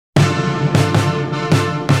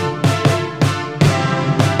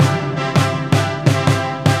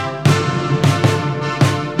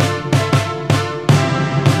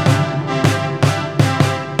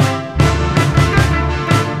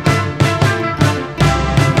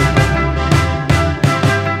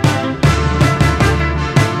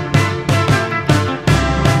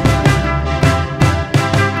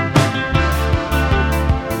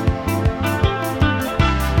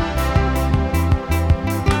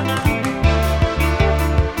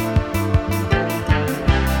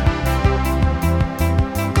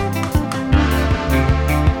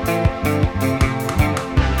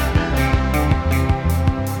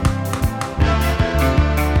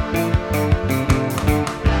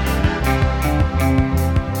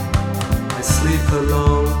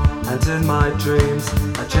dreams.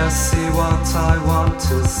 I just see what I want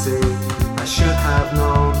to see. I should have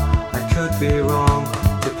known, I could be wrong,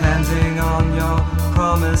 depending on your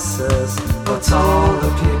promises. But all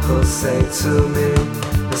the people say to me,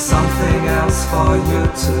 there's something else for you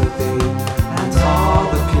to be. And all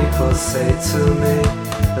the people say to me,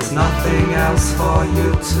 there's nothing else for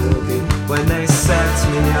you to be. When they set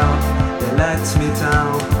me up, they let me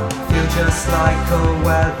down. Feel just like a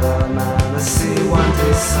weatherman. I see one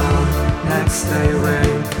day sun, next day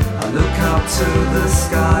rain. I look up to the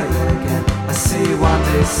sky again. I see one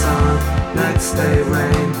day sun, next day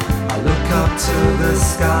rain. I look up to the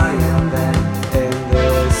sky and then in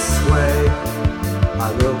this way I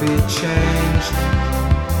will be changed.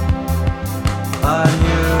 A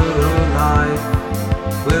new life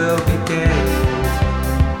will begin.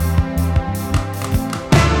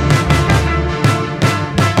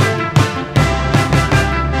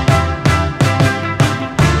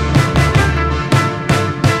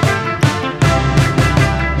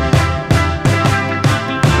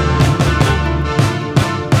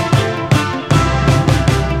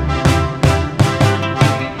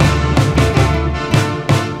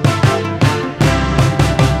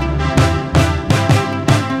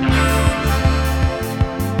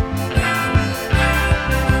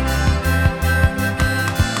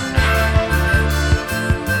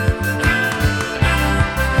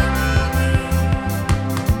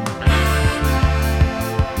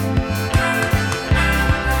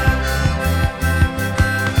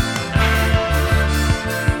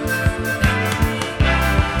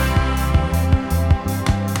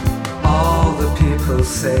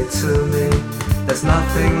 Say to me, there's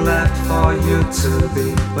nothing left for you to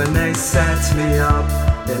be. When they set me up,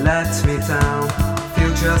 they let me down.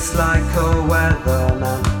 Feel just like a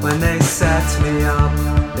weatherman. When they set me up,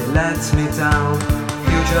 they let me down.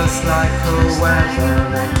 Feel just like a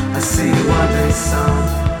weatherman. I see one day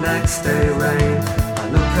sun, next day rain. I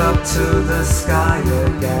look up to the sky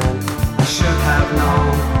again. I should have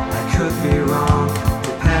known, I could be wrong,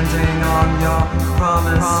 depending on your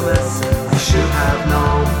promises. I should have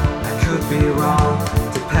known, I could be wrong,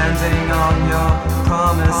 depending on your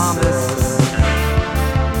promises.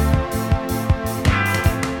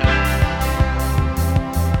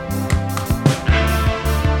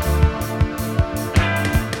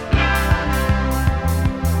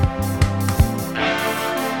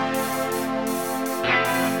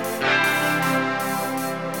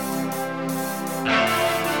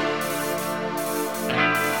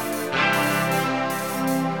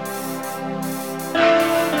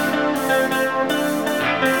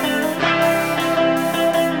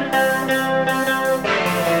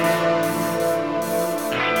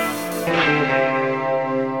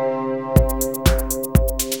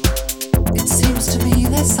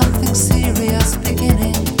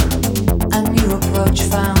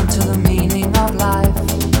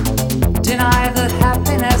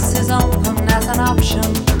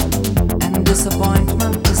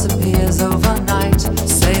 Disappointment disappears overnight.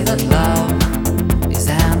 Say that love is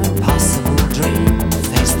an impossible dream.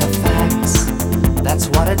 Face the facts, that's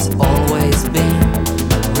what it's always been.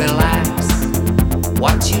 Relax,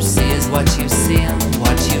 what you see is what you see, and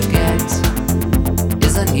what you get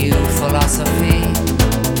is a new philosophy.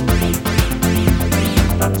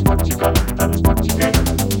 That's what you got, that's what you get.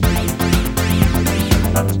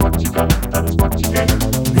 That's what you got, that's what you get.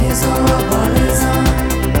 Miserableism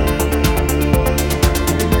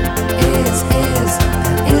is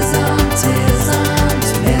and isn't.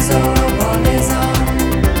 Miserableism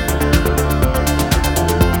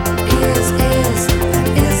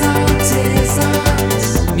is and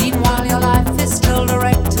isn't. Meanwhile your life is still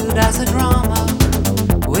directed as a drama,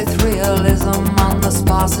 with realism on the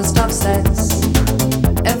sparsest of sets.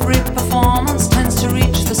 Every performance tends to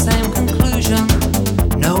reach the same conclusion.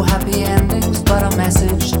 No happy endings, but a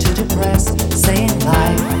message to depress, saying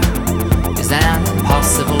life is an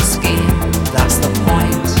impossible scheme. That's the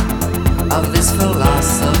point of this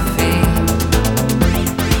philosophy.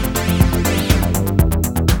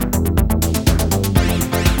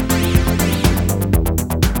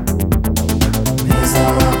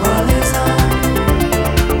 Miserableism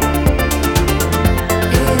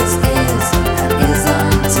is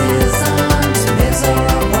and isn't.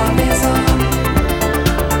 Miserableism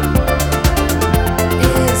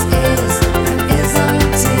is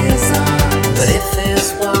and isn't. But if there's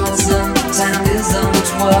one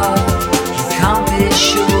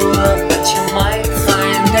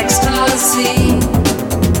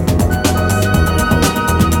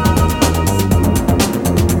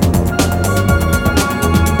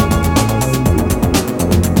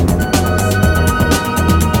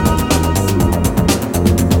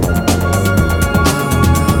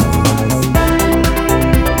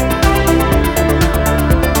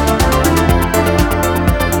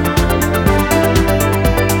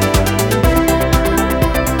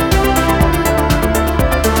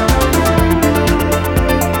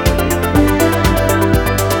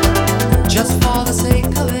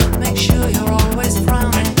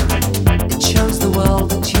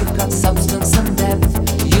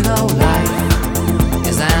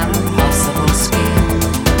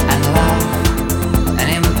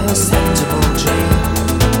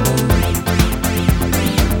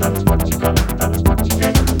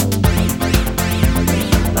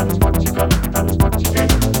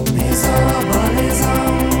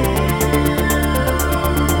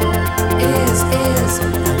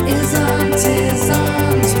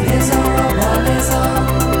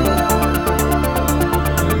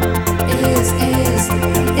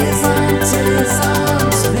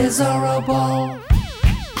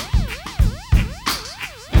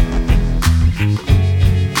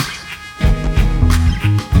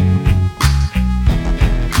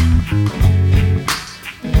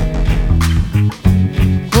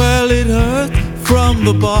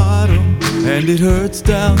from the bottom and it hurts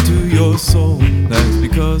down to your soul. That's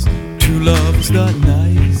because true love is not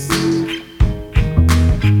nice,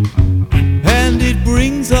 and it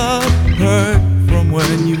brings up hurt from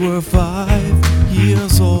when you were 5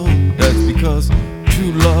 years old. That's because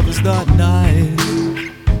true love is not nice.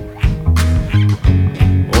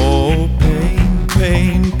 Oh, pain,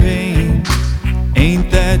 pain, pain, ain't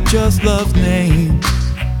that just love's name?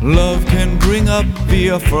 Love can bring up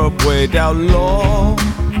fear from way down low.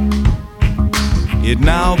 It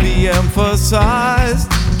now be emphasized,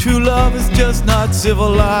 true love is just not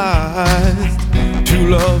civilized. True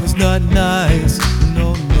love is not nice,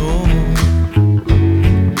 no, no.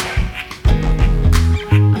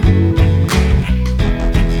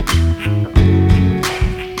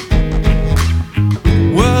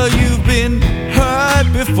 Well, you've been hurt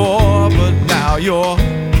before, but now you're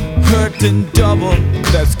hurting double.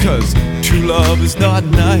 That's 'cause true love is not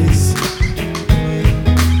nice.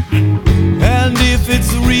 And if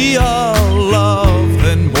it's real love,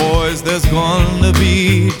 then boys, there's gonna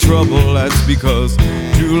be trouble. That's because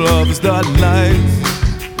true love is not nice.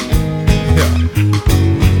 Yeah.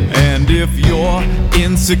 And if you're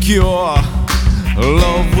insecure,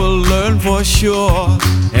 love will learn for sure.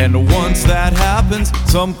 And once that happens,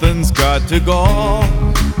 something's got to go.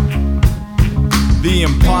 The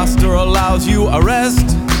imposter allows you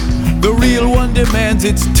arrest, the real one demands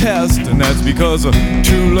its test. And that's because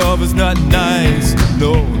true love is not nice,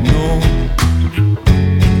 no, no.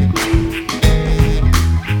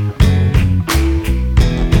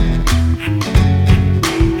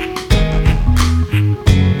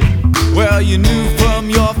 Well, you knew from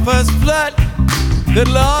your first flirt that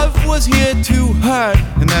love was here to hurt,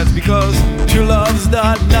 and that's because true love is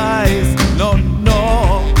not nice, no, no.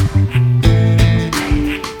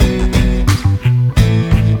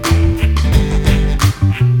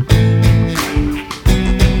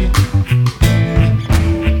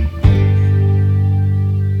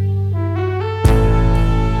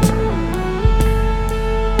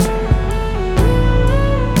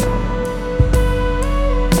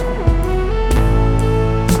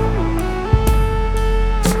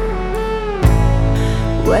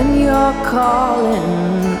 When you're calling,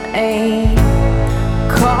 ain't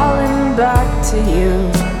calling back to you.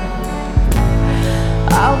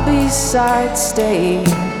 I'll be side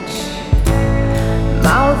stage,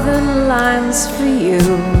 mouthing lines for you.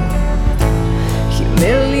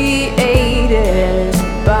 Humiliated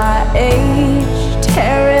by age,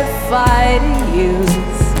 terrified of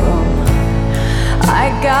youth. Oh, I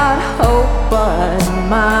got hope, but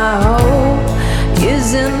my hope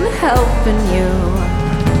isn't helping you.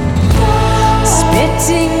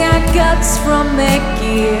 Spitting our guts from their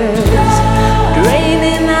gears,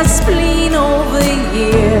 draining our spleen over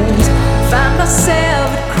years. Found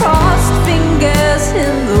ourselves at crossed fingers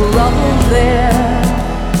in the rubble there.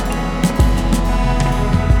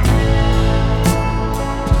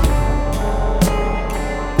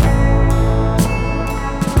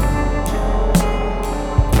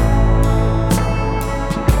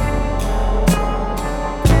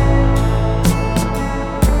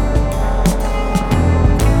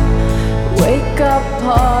 Wake up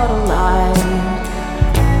part alive,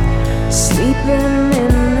 sleeping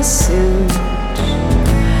in the suit.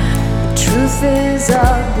 The truth is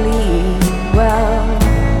ugly, well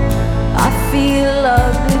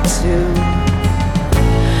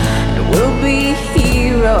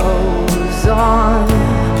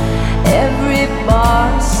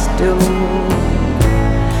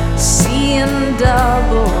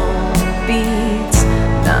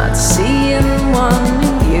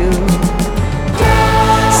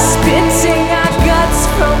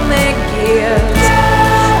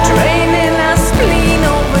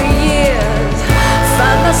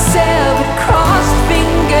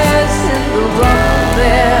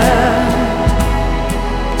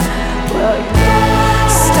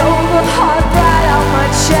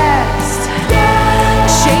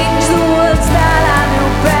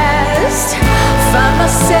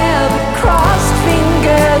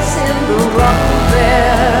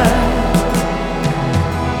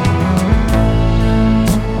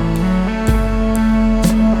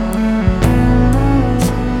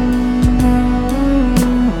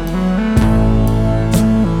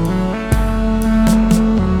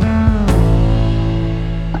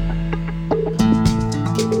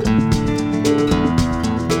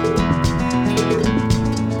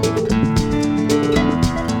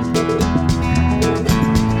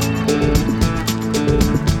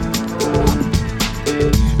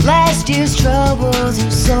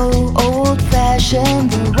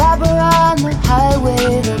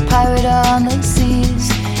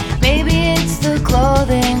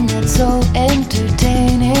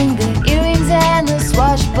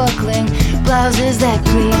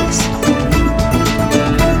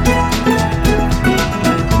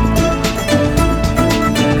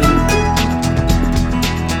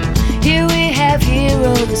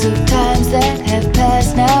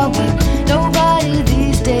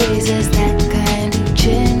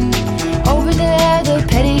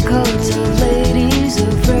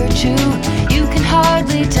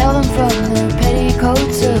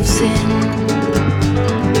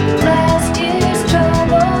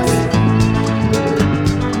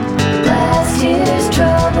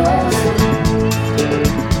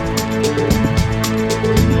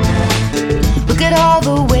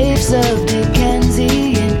all the waves of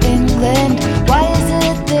Dickensie in England? Why is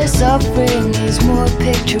it their suffering is more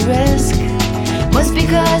picturesque? Must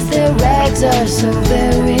because their rags are so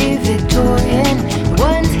very Victorian. The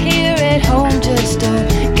ones here at home just don't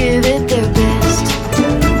give it their best.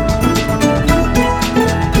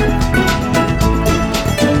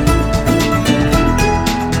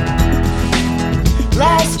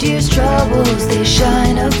 Last year's troubles, they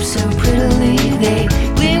shine up so prettily. They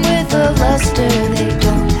gleam with a luster they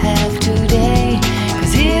don't have today.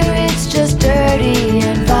 'Cause here it's just dirty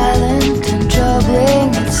and violent and troubling,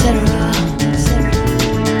 etc.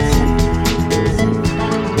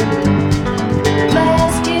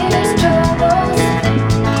 Last year's troubles,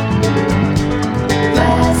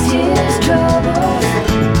 last year's troubles.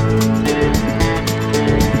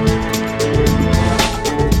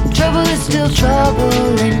 Trouble is still trouble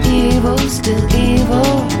and evil still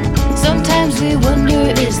evil. Sometimes we wonder,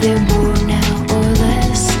 is there more now or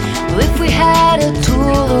less? Well, if we had a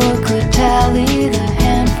tool or could tally the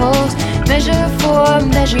handfuls, measure for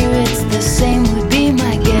measure, it's the same would be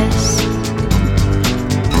my guess.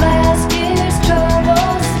 Last year's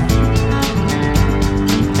troubles,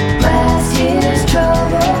 last year's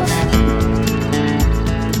troubles.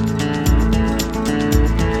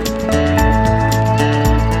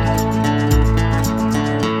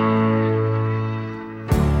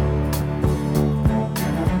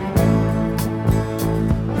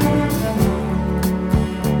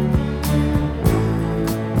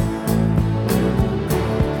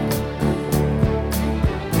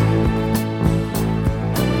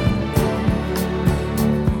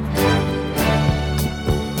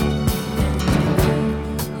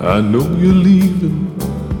 I know you're leaving,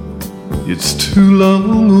 it's too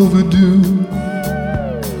long overdue.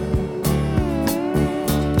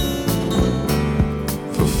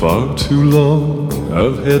 For far too long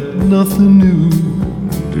I've had nothing new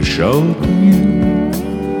to shout to you.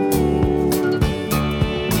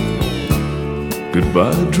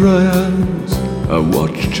 Goodbye dry eyes, I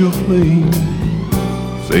watched your flame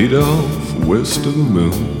fade off west of the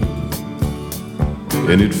moon.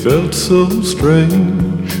 And it felt so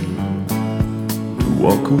strange to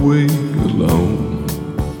walk away alone.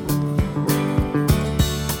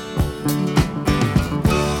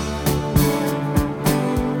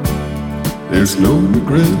 There's no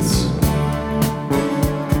regrets,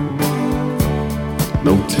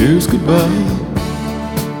 no tears goodbye.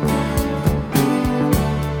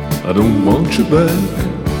 I don't want you back.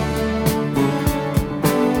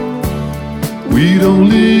 We'd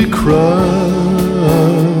only cry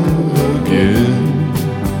again.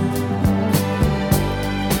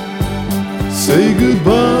 Say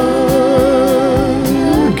goodbye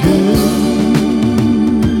again.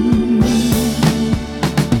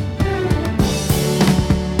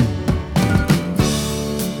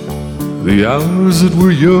 The hours that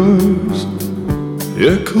were yours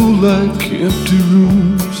echo like empty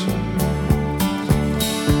rooms.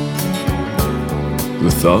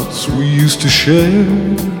 The thoughts we used to share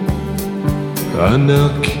I now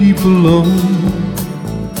keep alone.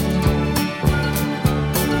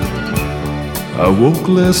 I woke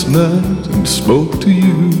last night and spoke to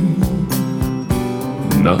you,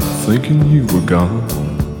 not thinking you were gone.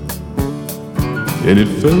 And it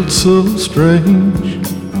felt so strange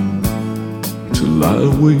to lie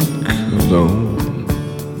awake alone.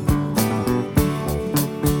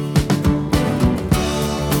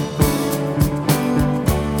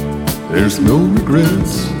 There's no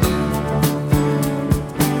regrets,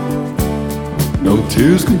 no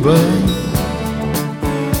tears goodbye.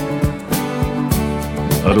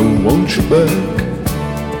 I don't want you back.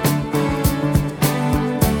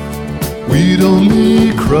 We'd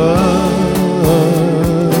only cry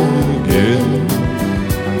again.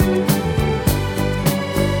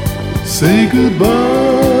 Say goodbye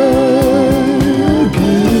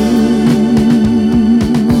again.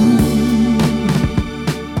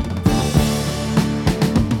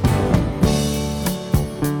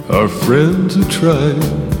 Our friends are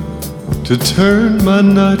trying to turn my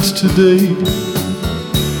nights to day.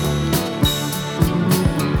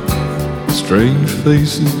 Strange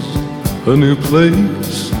faces, a new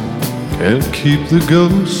place, can't keep the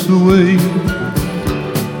ghosts away.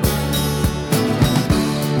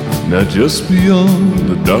 Now just beyond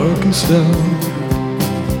the darkest hour,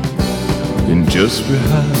 and just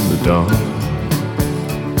behind the dawn,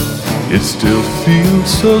 it still feels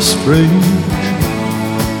so strange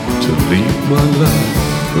to leave my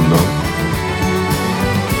life alone.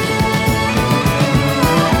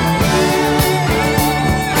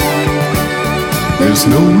 There's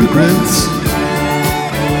no regrets,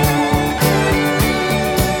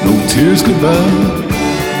 no tears goodbye.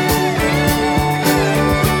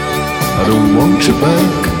 I don't want you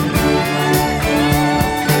back.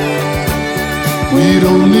 We'd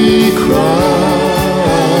only cry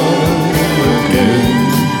again.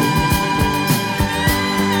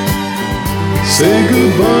 Say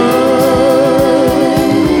goodbye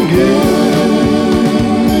again.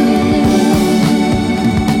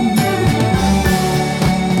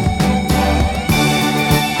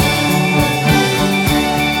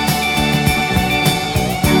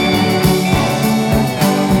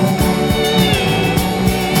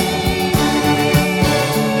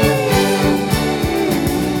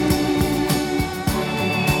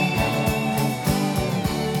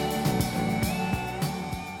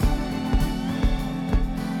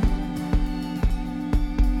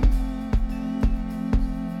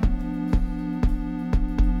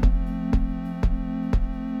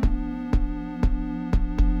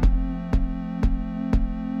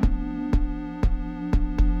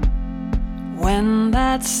 When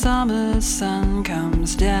that summer sun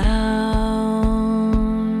comes down,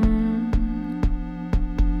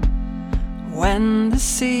 when the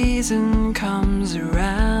season comes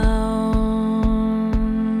around,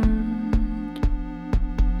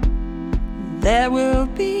 there will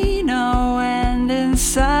be no end in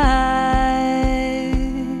sight.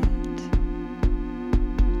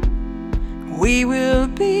 We will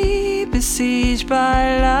be besieged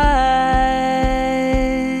by light.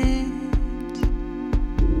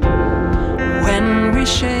 When we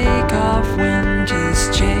shake off winter's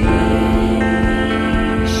chain,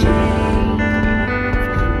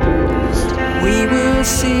 we will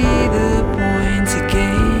see the points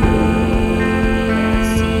again.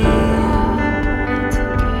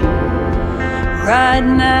 Right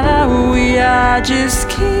now we are just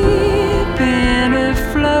keeping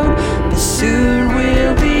afloat, but soon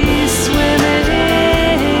we'll be swimming.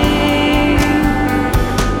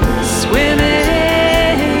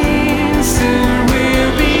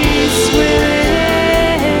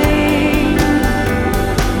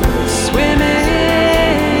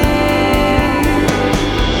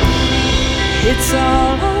 It's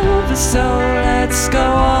all over, so let's go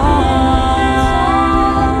on.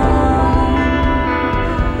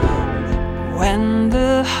 When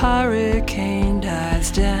the hurricane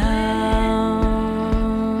dies down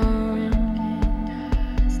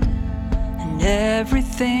and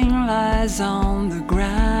everything lies on the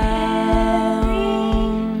ground,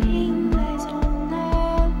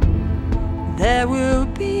 there will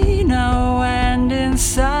be no end in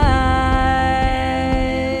sight.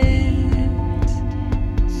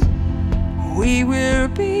 We will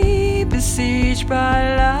be besieged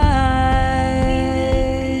by light.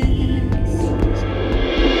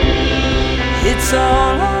 It's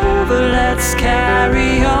all over, let's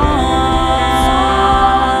carry on.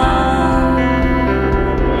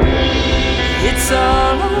 It's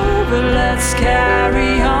all over, let's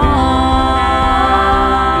carry on.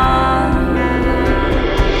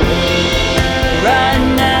 Right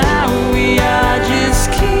now we are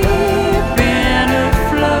just keeping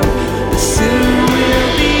afloat. Soon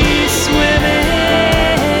we'll be swimming,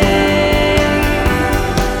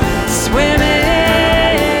 swimming.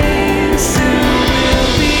 Soon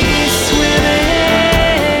we'll be swimming,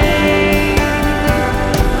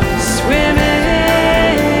 swimming.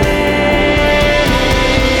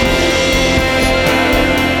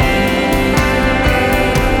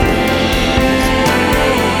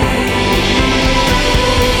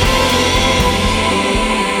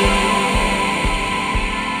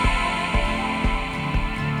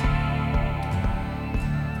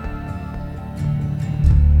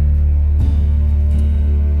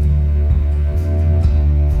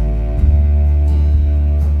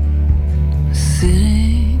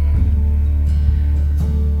 Sitting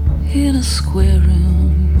in a square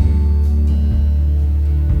room,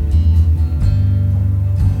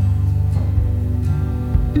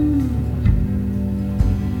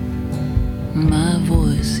 my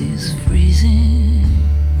voice is freezing.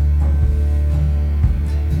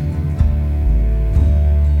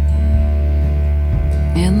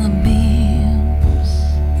 And the beams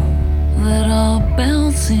that are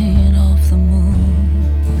bouncing off the moon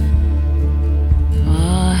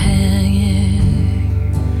are hanging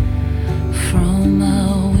from my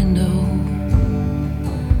window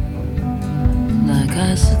like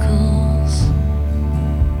icicles.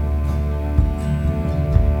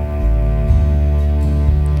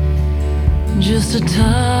 Just a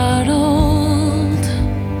tired old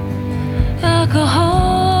alcoholic,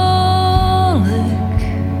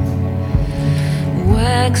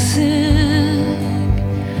 waxing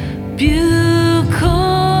bucolic,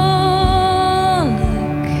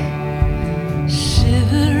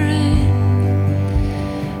 shivering.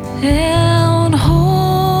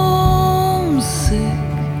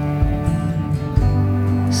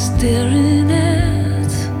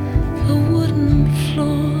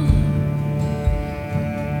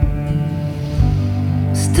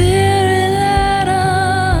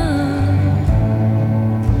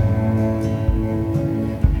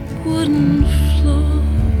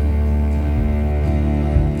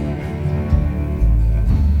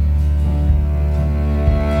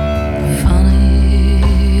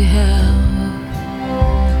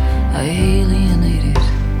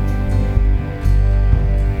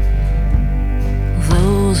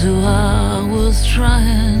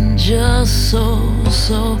 just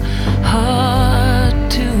so hard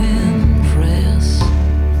to impress.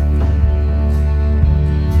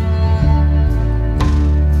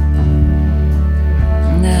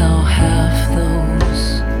 Now half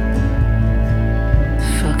those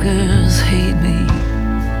fuckers hate me,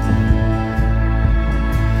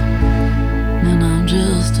 and I'm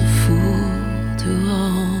just a fool to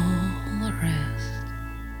all the rest.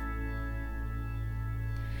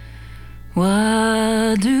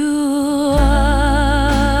 Why do I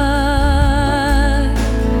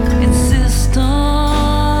insist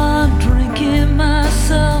on drinking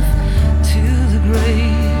myself to the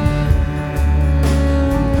grave?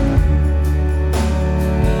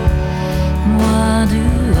 Why do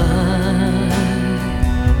I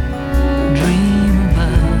dream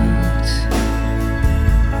about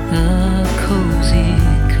a cozy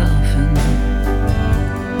coffin?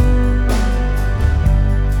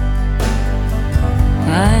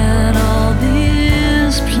 I had all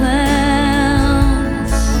these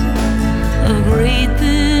plans of great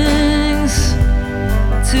things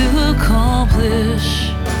to accomplish,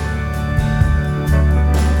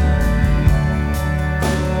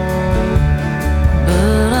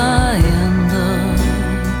 but I end up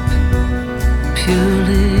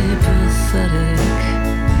purely pathetic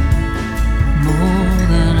more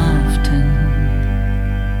than often.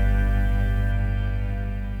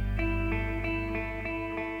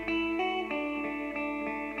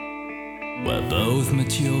 We're both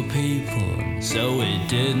mature people, so it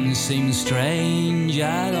didn't seem strange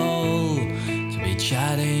at all to be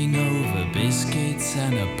chatting over biscuits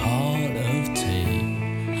and a pot of tea.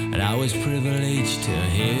 And I was privileged to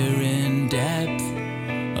hear in depth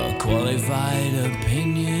a qualified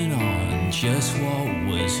opinion on just what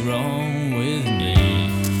was wrong with me.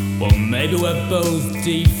 Well, maybe we're both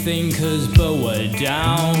deep thinkers, but we're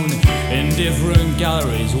down in different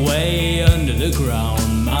galleries way under the ground,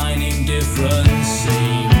 mining different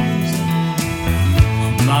seams,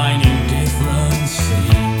 mining different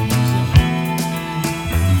seams,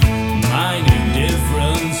 mining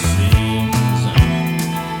different seams,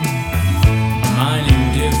 mining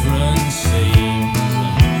different seams.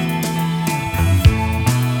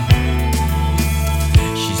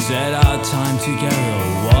 She said our time together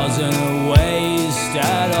wasn't a waste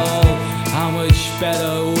at all. How much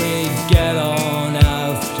better we'd get on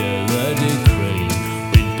after the decree.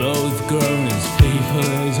 We'd both grown as people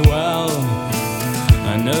as well.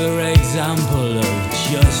 Another example of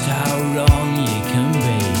just how wrong you can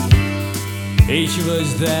be. Each of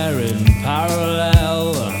us there in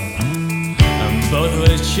parallel, and both of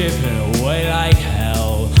us chipping away like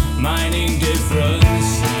hell, mining different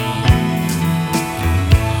seams,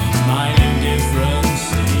 mining different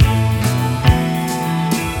seams,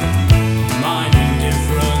 mining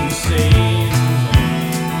different seams,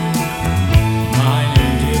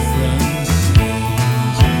 mining different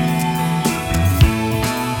seams.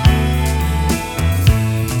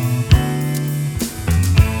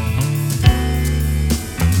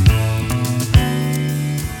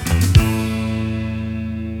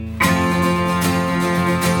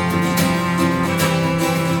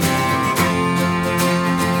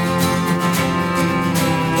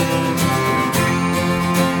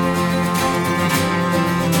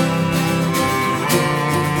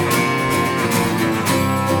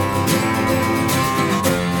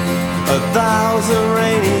 A thousand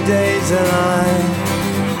rainy days and I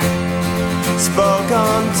spoke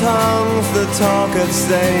on tongues that talk of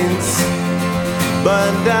saints,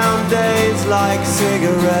 burned down days like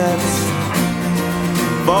cigarettes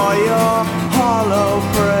for your hollow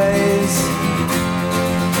praise,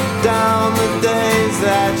 down the days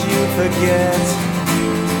that you forget,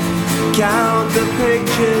 count the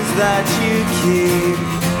pictures that you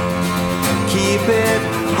keep it,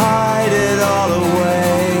 hide it all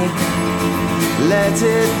away, let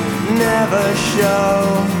it never show.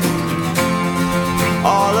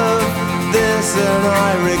 All of this and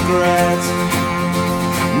I regret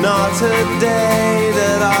not a day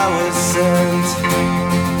that I was sent.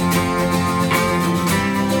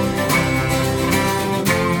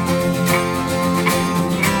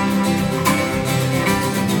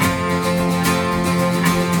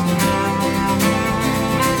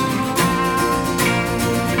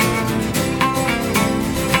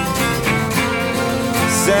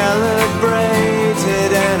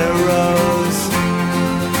 Celebrated and arose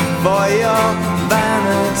for your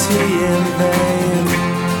vanity in vain,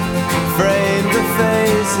 framed the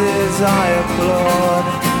faces I applaud,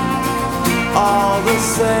 all the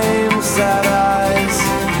same sad eyes,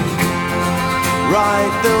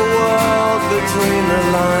 write the world between the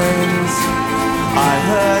lines. I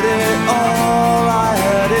heard it all, I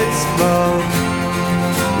heard it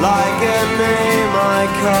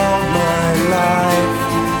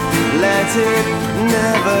it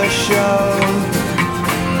never showed.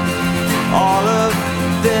 All of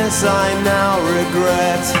this I now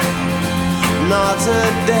regret. Not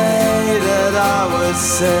a day that I was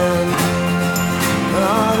sent,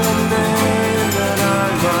 not a name that I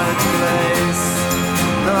might place,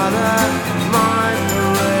 not a mind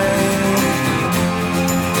parade.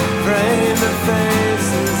 Frame the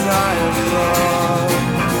faces I have loved,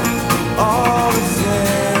 all the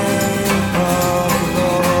same, oh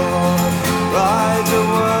Lord. Write the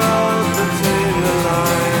world between the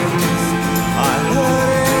lines. I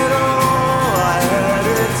heard it all, I heard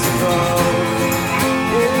it spoke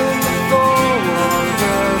in the foreword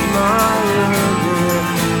of my review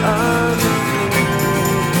and the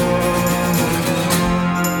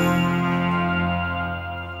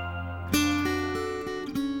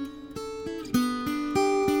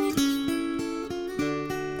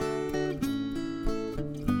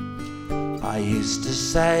I used to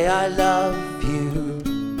say I love you.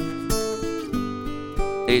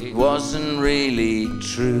 It wasn't really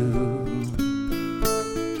true.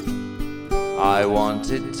 I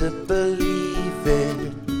wanted to believe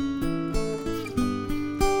it,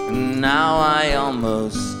 and now I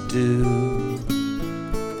almost do.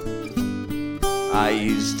 I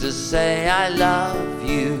used to say I love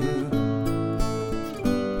you.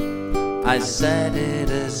 I said it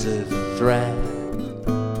as a threat,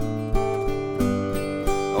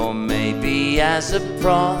 or maybe as a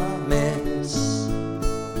promise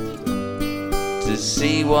to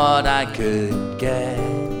see what I could get.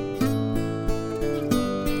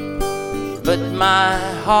 But my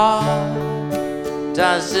heart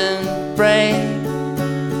doesn't break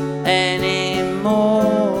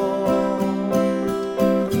anymore.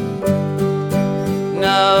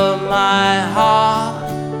 No, my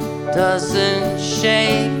heart doesn't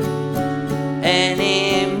shake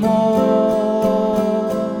anymore.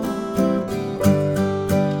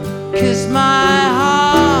 'Cause my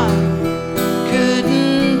heart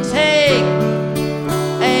couldn't take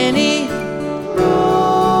any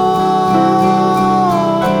more,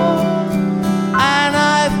 and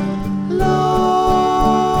I've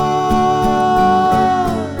lost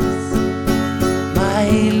my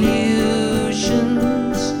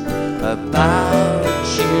illusions about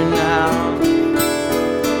you now.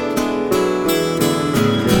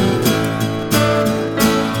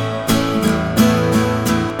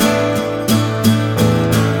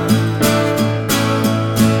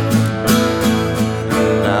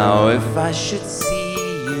 Now if I should see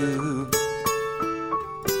you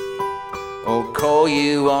or call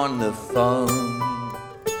you on the phone,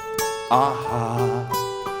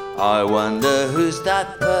 I wonder who's that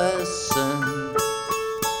person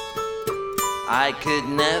I could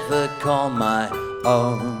never call my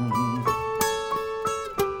own.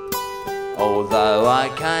 Although I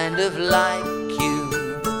kind of like you,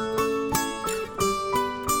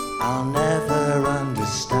 I'll never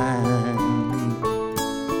understand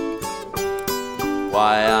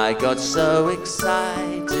why I got so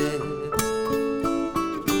excited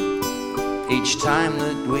each time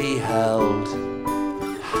that we held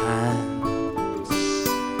hands.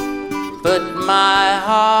 But my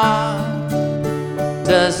heart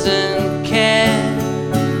doesn't care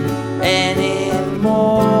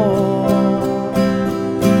anymore.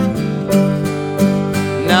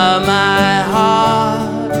 No, my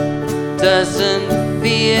heart doesn't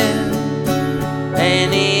fear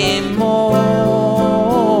anymore.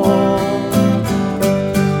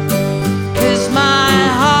 'Cause my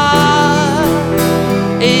heart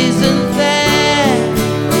isn't there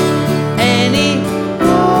anymore,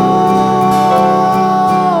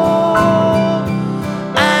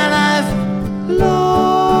 and I've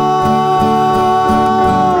lost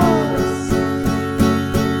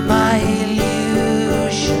my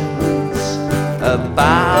illusions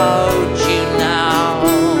about you now.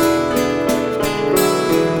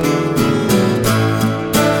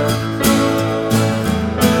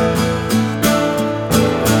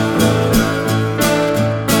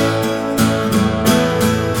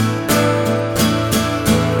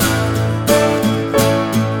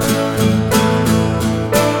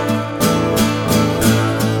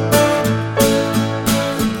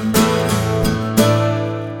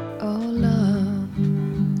 Oh, love,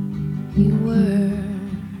 you were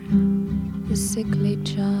the sickly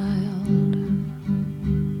child,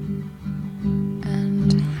 and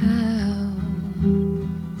how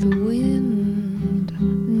the wind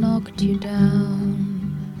knocked you down.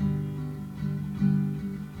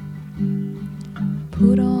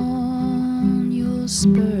 Put on your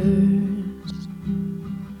spurs,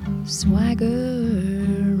 swagger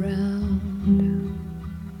around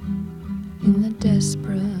in the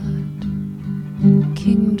desperate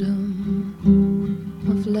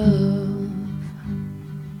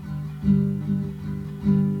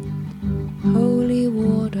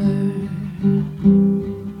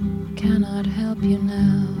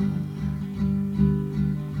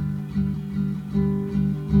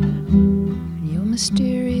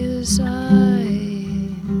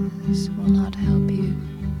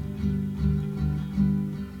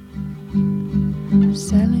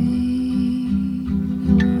Selling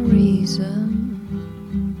your reason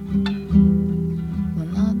will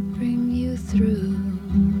not bring you through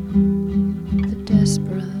the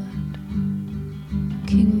desperate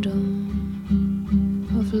kingdom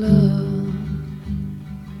of love.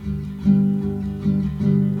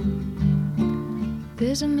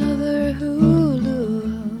 There's another who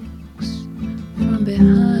looks from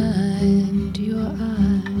behind your eyes.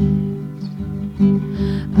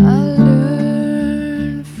 I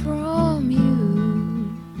learned from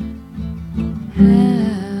you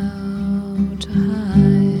how to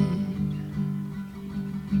hide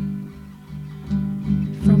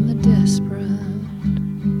from the desperate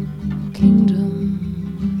kingdom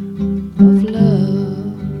of love.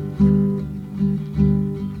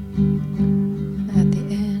 At the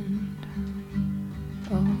end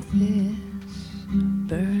of this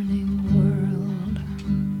burning world,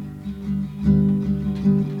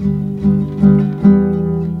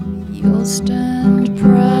 you'll stand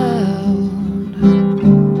proud,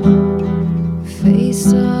 face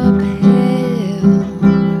upheld,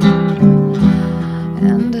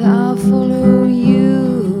 and I'll follow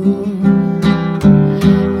you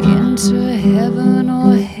into heaven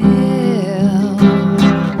or hell,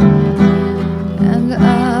 and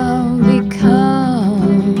I'll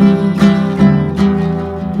become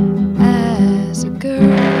as a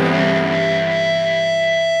girl.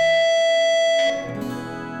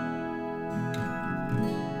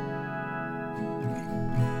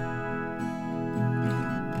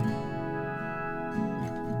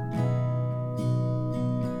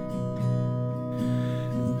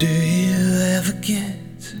 Do you ever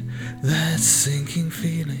get that sinking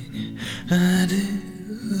feeling? I do,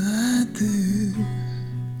 I do.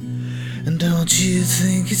 And don't you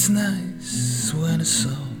think it's nice when a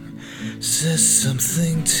song says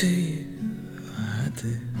something to you? I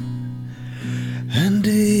do. And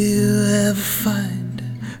do you ever find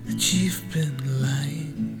that you've been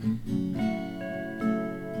lying?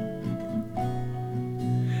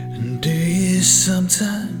 And do you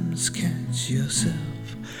sometimes catch yourself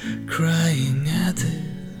crying? I do,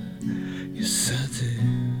 yes I do.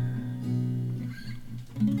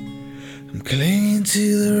 I'm clinging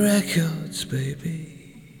to the records,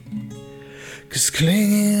 baby, 'cause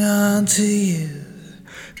clinging on to you,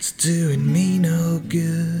 it's doing me no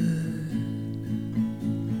good.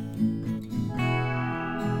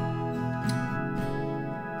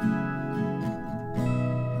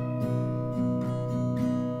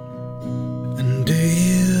 And do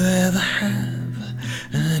you ever have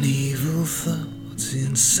an evil thought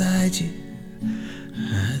inside you?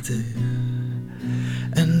 I do.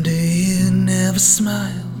 And do you never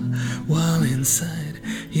smile while inside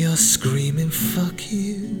you're screaming fuck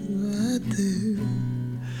you? I do.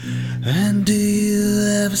 And do you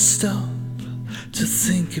ever stop to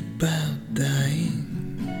think about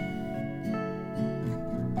dying?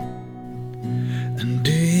 And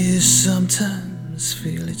do you sometimes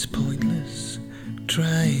feel it's pointless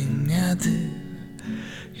trying? I do,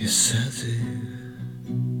 yes I do.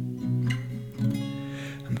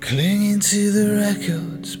 I'm clinging to the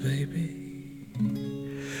records, baby,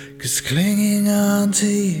 'cause clinging on to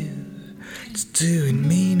you, it's doing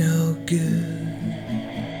me no good.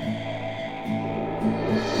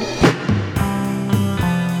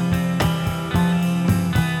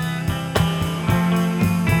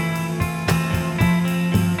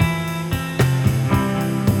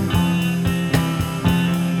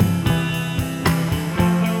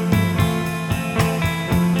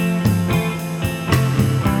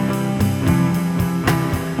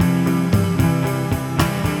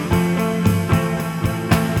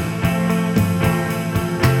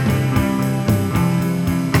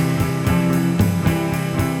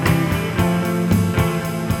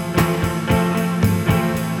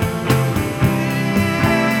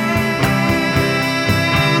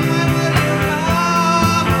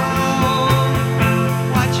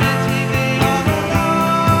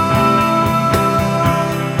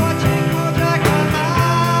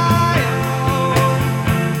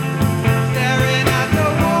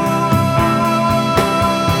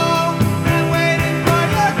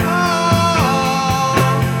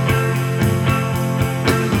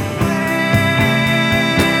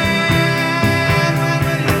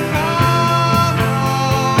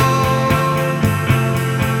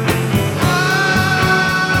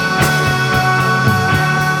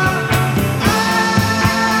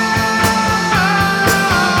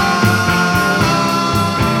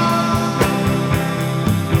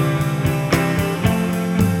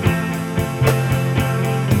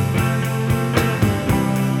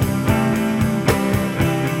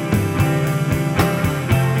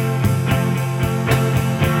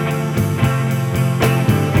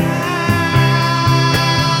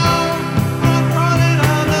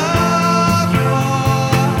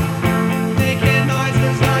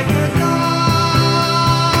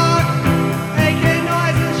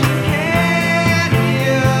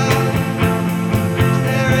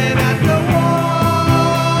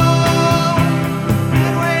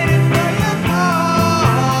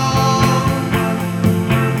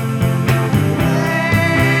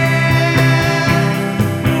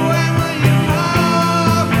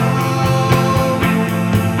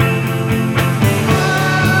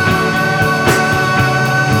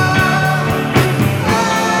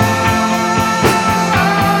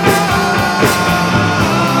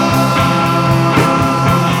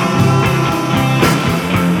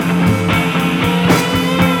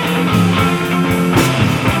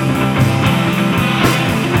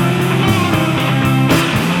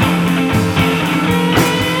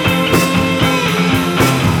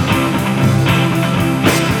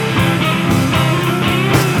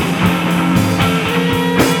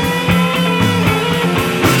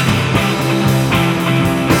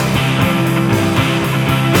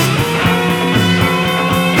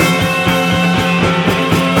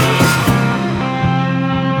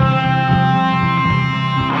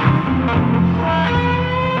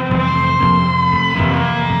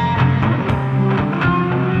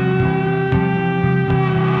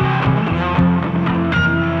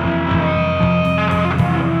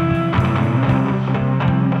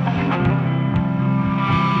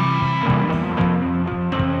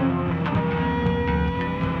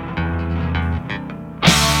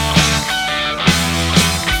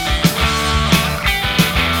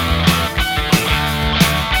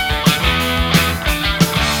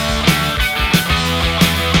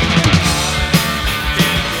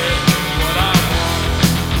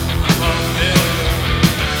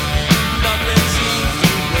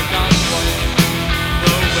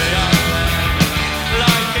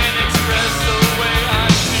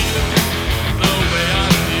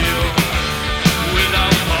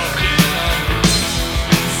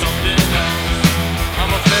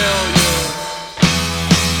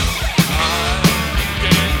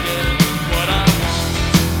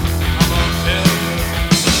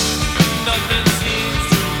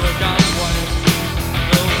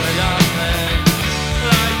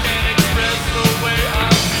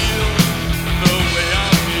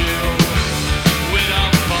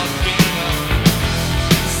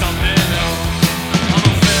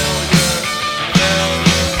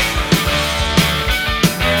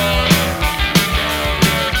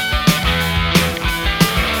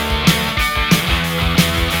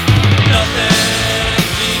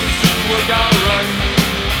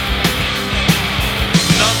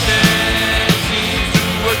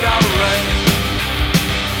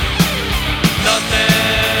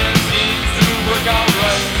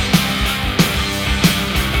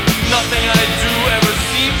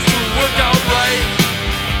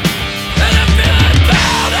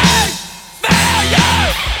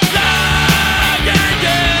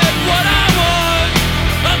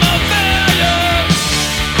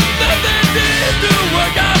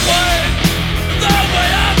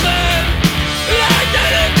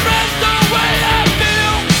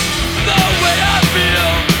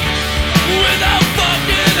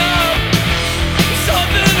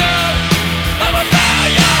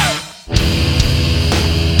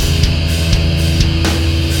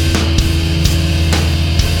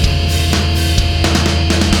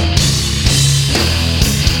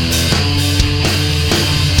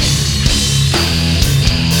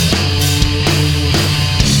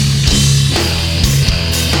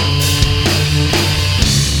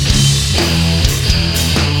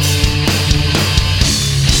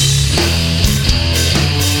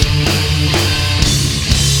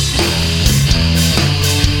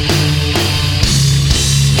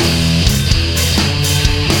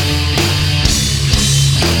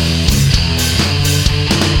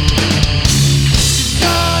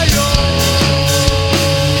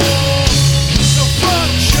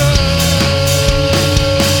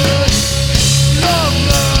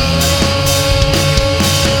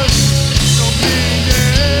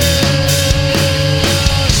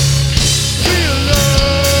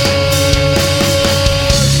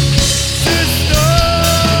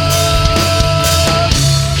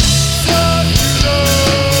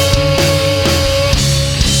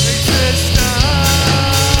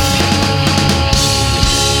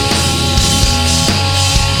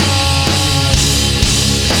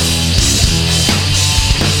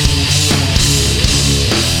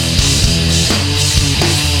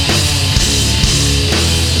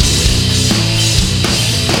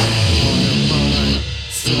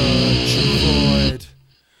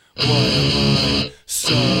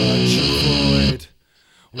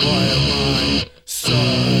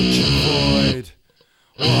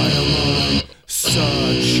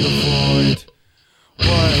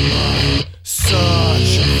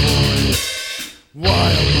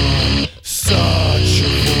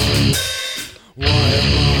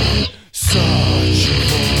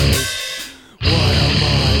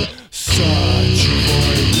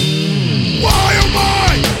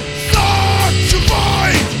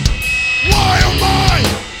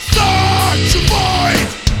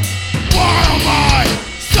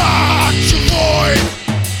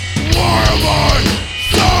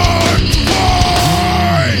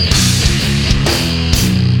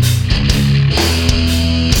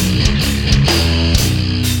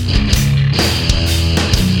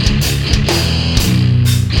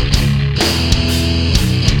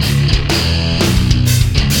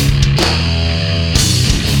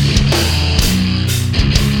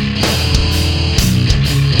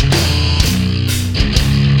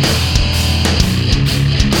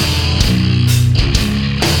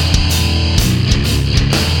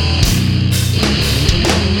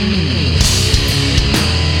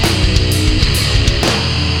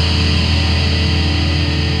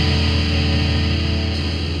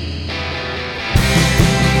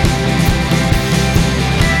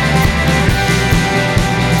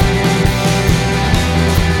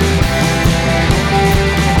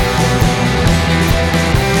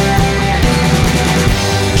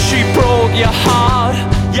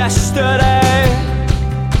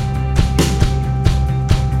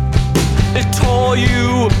 tore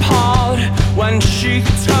you apart when she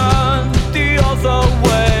turned the other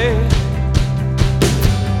way.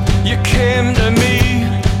 You came to me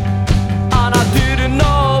and I didn't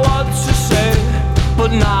know what to say,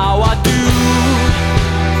 but now I do.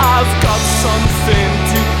 I've got something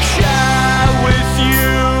to share with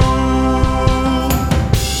you.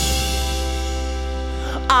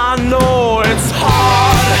 I know it's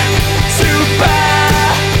hard to bear,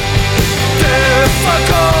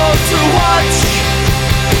 difficult to watch,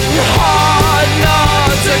 hard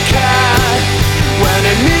not to care when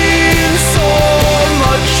it means so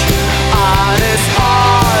much. And it's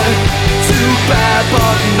hard to bear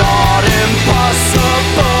but not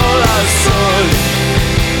impossible as such.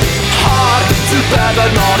 Hard to bear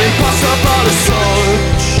but not impossible as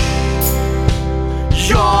such.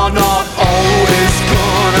 You're not always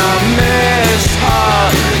gonna miss her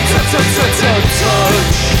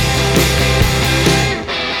touch.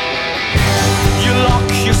 You lock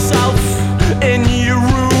yourself in your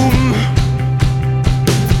room.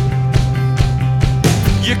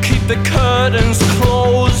 You keep the curtains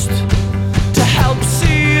closed to help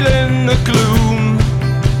seal in the gloom.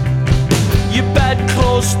 Your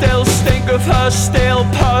bedclothes still stink of her stale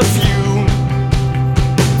perfume,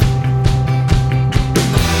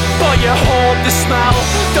 but you hope the smell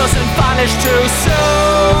doesn't vanish too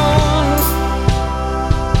soon.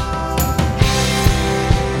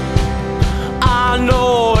 I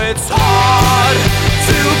know it's hard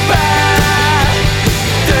to bear,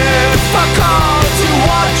 difficult to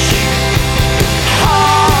watch,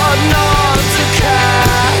 hard not to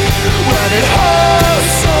care when it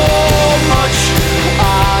hurts so much.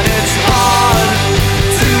 And it's hard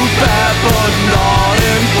to bear but not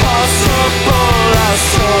impossible as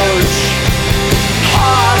such.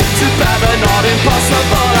 Hard to bear but not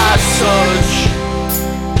impossible as such.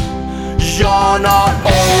 You're not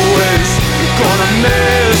always gonna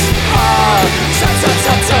miss her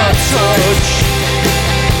touch.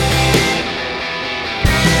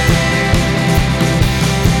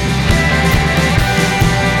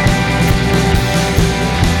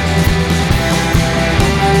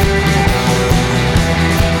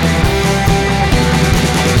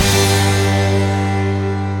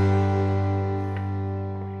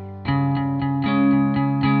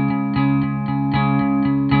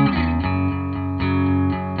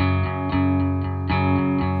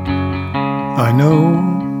 I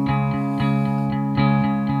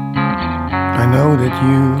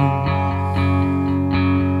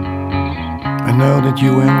know that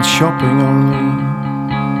you went shopping only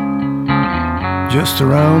just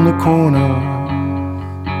around the corner,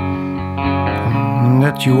 and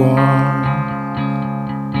that you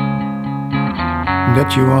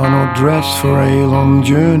are not dressed for a long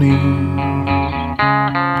journey.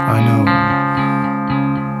 I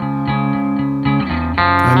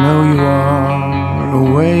know you are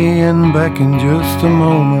away and back in just a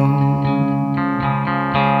moment.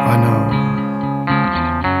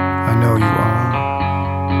 I know you are.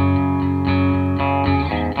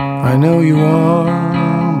 I know you are,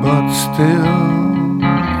 but still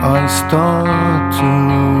I start to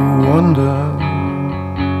wonder.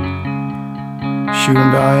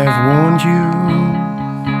 Shouldn't I have warned you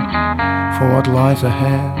for what lies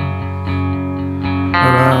ahead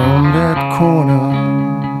around that corner?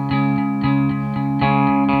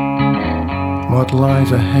 What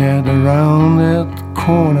lies ahead around that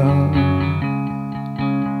corner?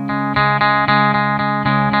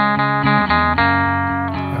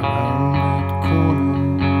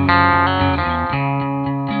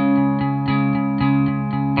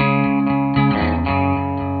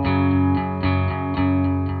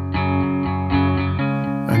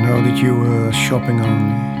 You were shopping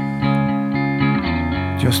only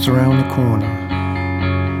just around the corner,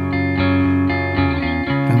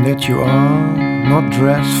 and that you are not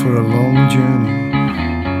dressed for a long journey.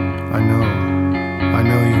 I know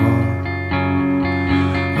you are.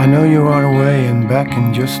 I know you are away and back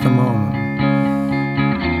in just a moment.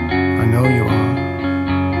 I know you are.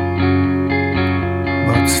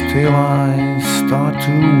 But still I start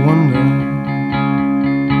to wonder.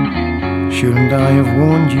 Shouldn't I have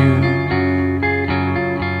warned you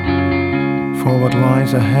for what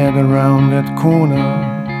lies ahead around that corner?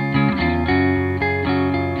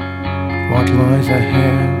 What lies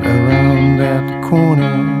ahead around that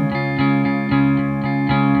corner?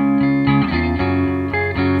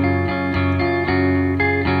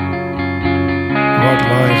 What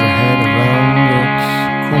lies ahead around that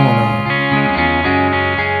corner?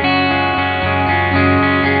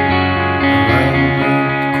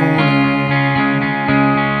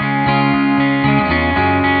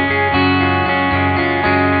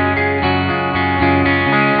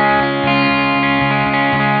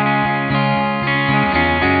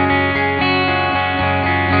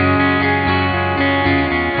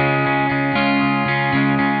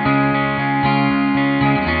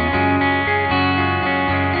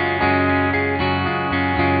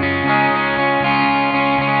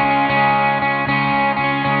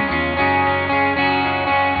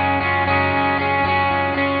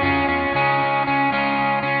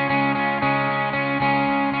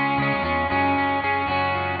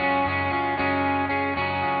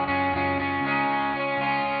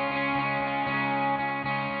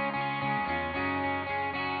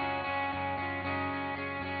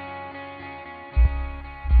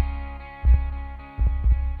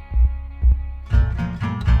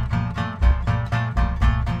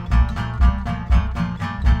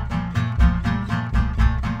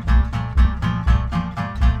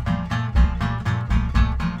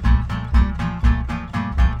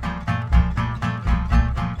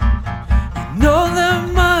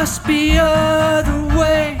 must be other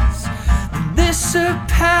ways than this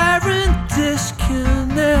apparent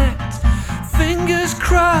disconnect. Fingers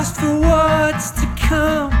crossed for what's to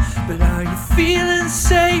come, but are you feeling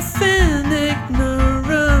safe in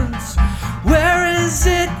ignorance? Where is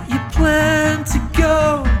it you plan to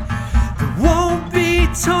go that won't be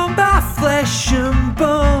torn by flesh and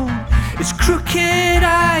bone? It's crooked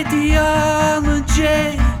ideology,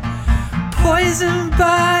 poisoned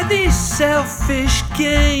by these selfish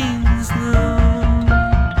gains now.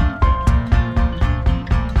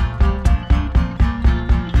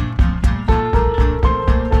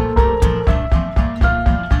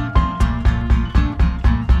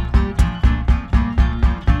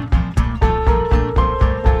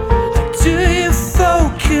 Do you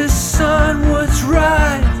focus on what's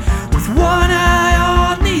right with one eye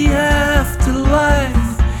on the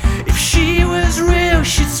afterlife? If she was real,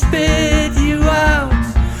 she'd spit you out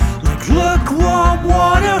like lukewarm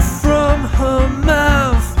water from her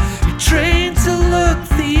mouth. You're trained to look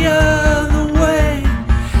the other way.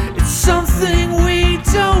 It's something we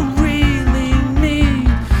don't really need.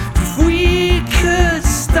 If we could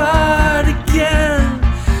start again,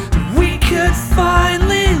 we could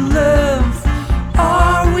finally live.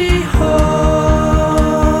 Are we holding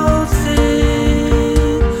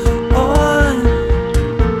on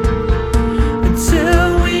until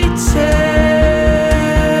we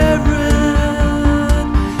tear it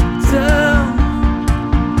down?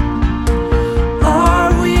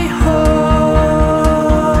 Are we holding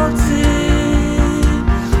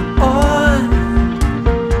on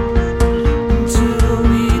until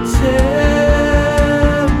we tear it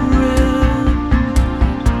down?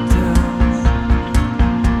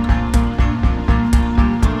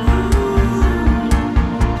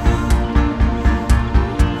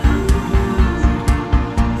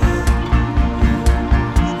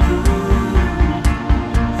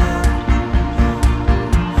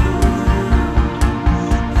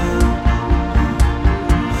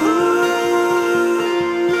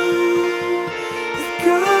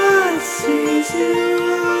 God sees you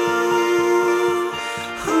all.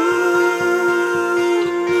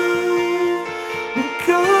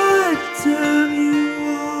 God damn you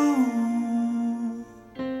all.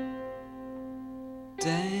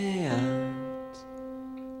 Day out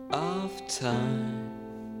of time,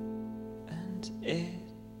 and it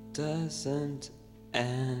doesn't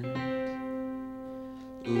end.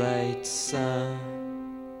 Late summer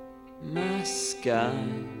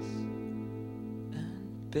skies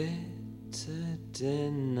and bitter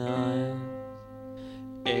denial.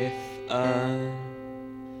 If only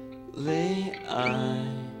I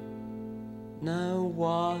know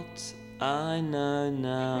what I know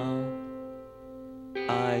now.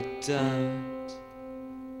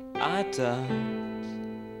 I don't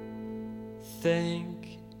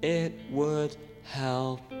think it would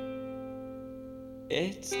help.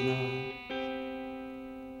 It's not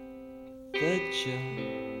the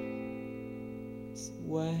just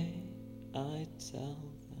way I tell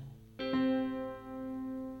them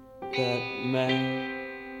that may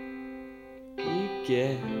you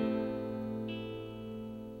give me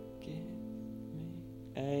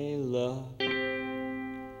a look.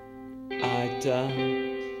 I don't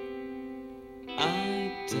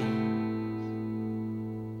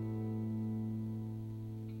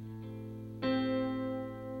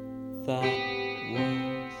that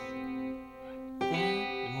was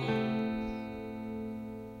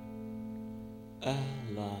a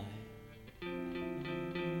lie.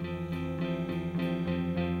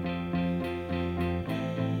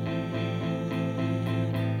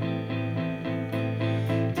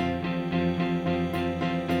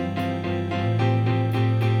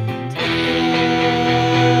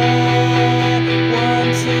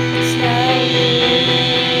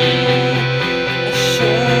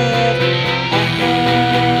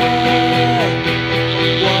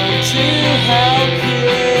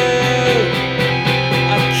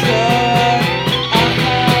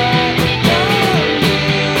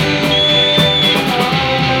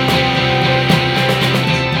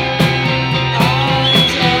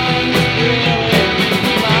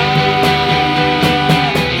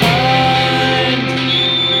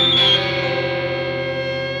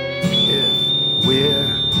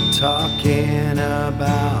 Talking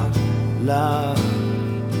about love,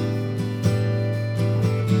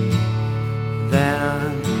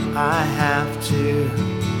 then I have to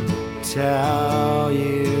tell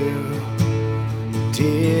you,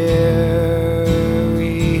 dear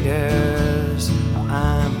readers,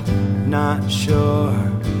 I'm not sure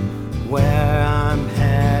where I'm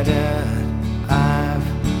headed. I've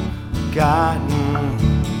gotten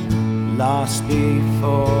lost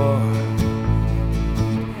before.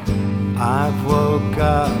 I've woke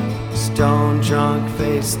up stone drunk,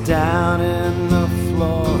 face down in the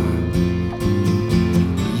floor.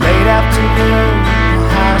 Late afternoon, the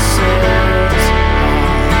house is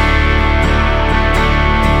high.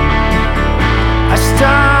 I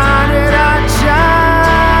started a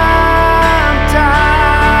jumped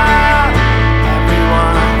out.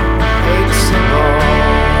 Everyone hates the ball.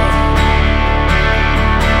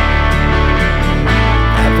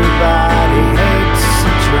 Everybody hates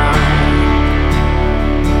the drum.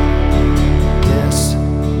 This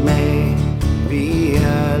may be a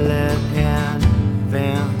lit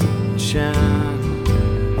invention.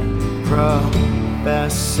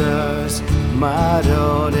 Professors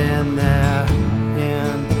muddled in their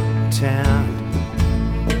intent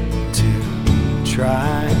to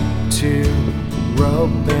try to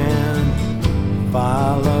rope in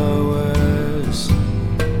followers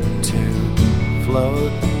to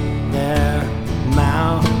float their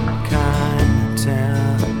malcontent.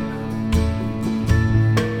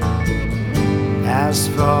 As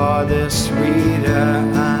for this reader,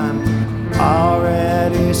 I'm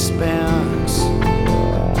already spent.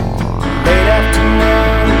 Late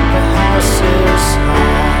afternoon, the house is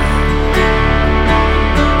high.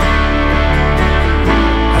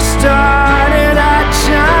 I started, I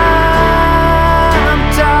jumped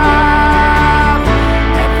up.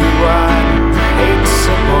 Everyone hates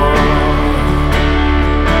a ball.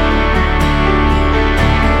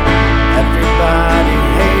 Everybody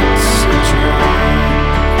hates a drum.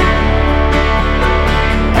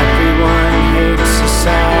 Everyone hates a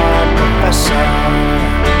sad professor.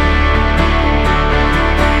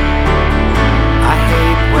 I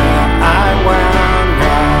hate where I wound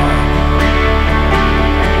up.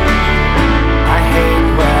 I hate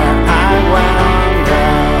where I wound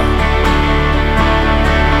up.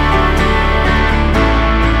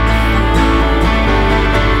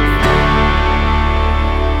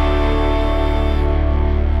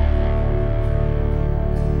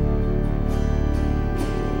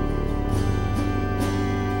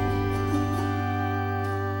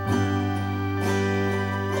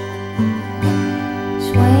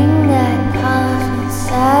 Swing that pulse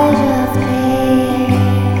inside of me,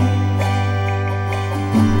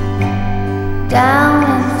 down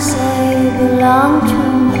and say you belong to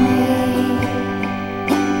me.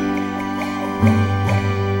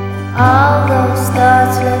 All those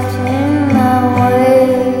thoughts left in my way.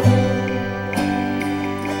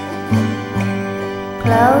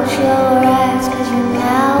 Close your eyes 'cause you're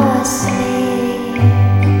now asleep.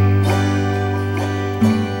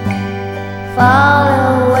 Fall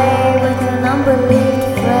away with an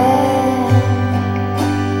unbelieved friend.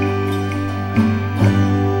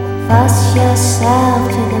 Fuss yourself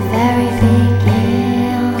to the very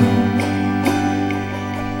beginning.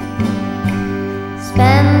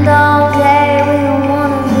 Spend all day, we don't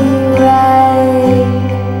wanna be right.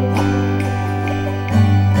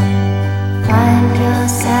 Find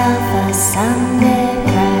yourself a Sunday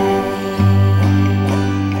bride.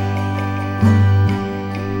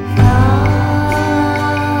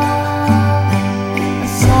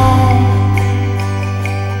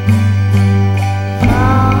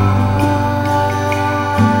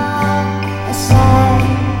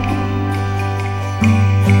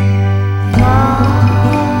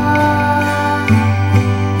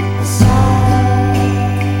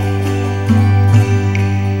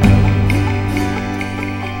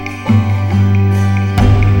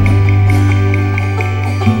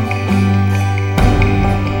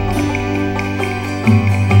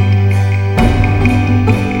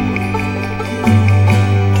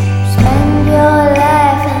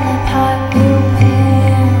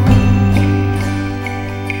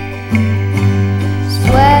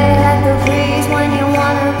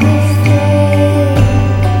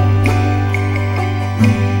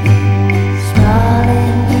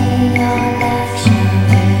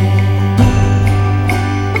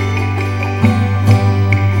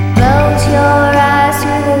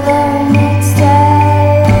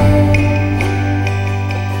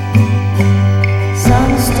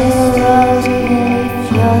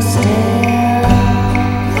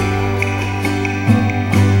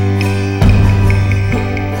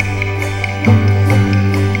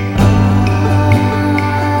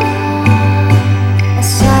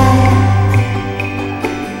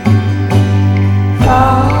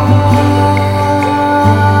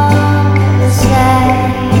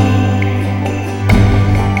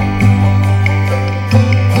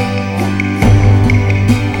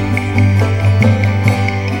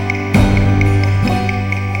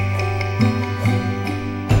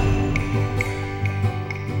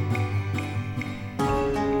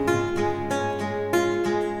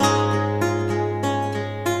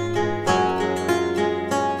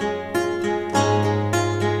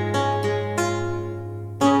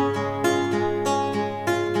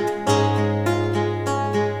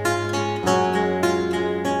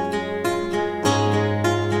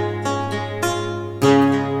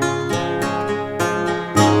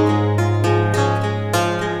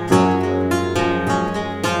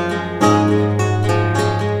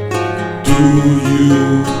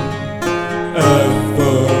 you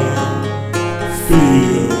ever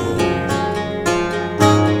feel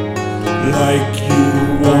like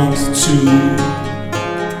you want to?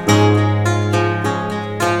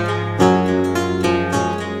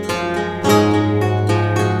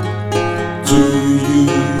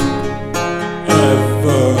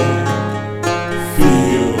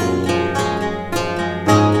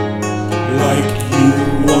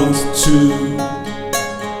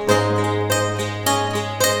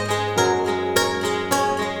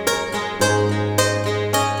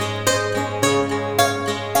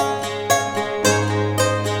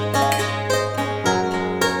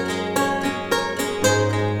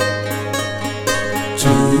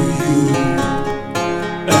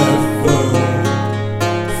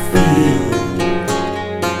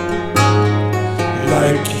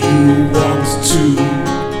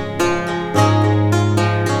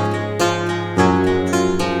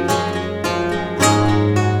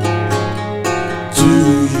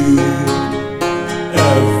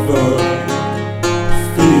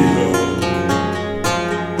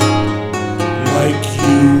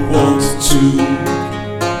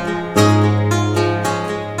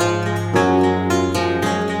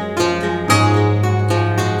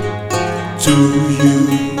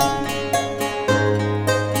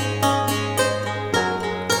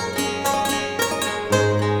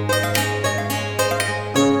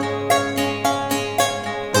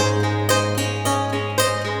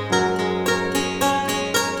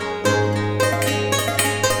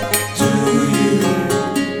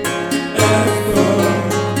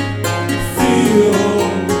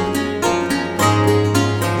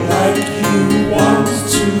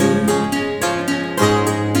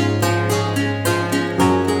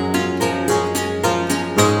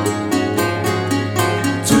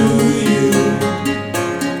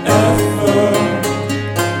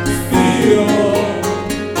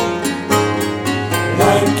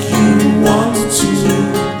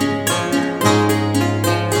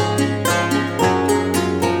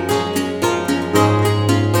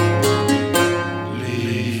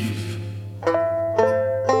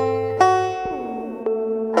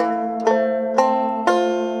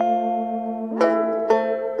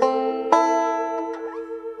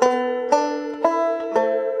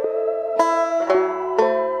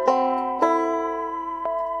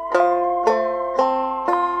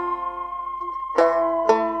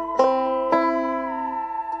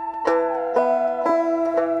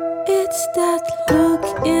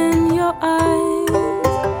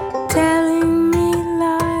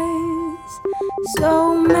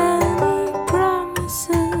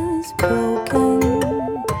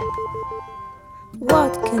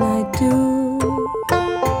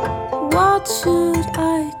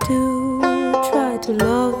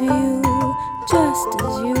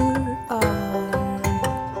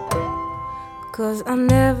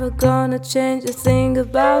 Change a thing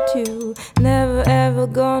about you, never ever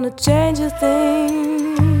gonna change a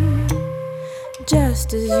thing,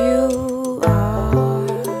 just as you are.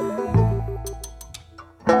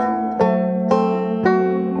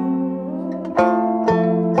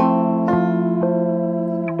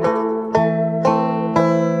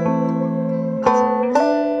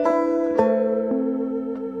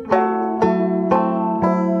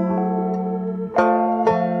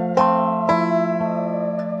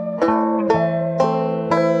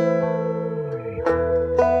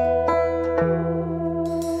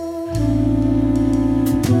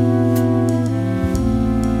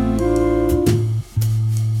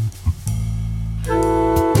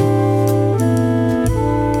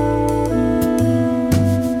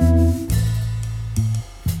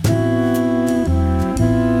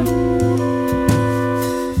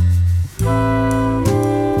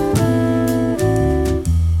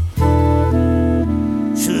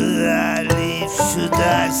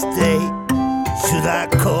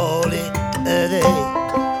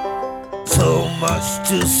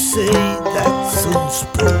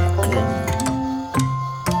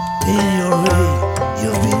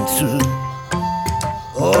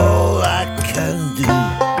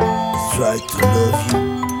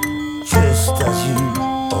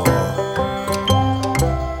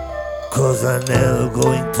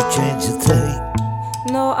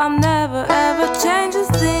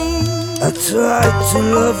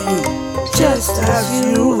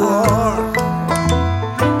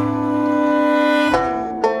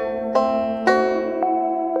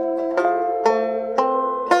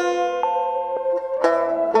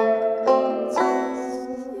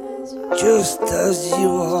 Just as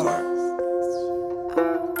you are.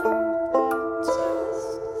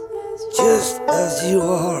 just as you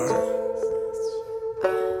are.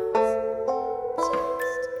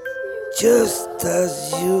 just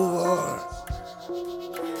as you are.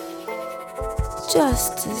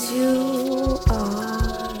 Just as you are.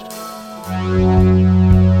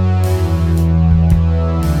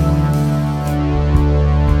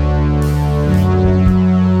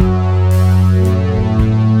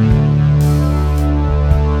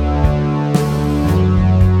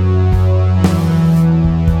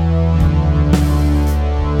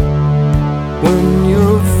 When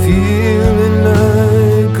you're feeling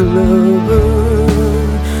like a lover,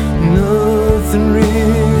 nothing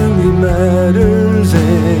really matters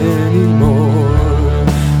anymore.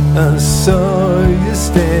 I saw you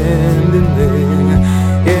standing there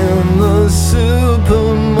in the supermarket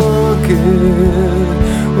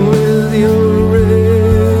with your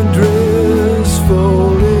red dress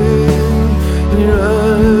falling, your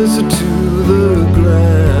eyes are to the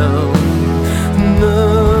ground.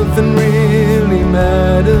 Nothing really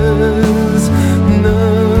matters,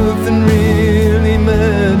 nothing really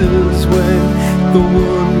matters when the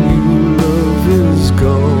one you love is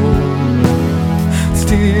gone.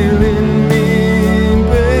 Stealing me,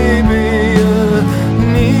 baby, I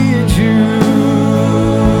need you.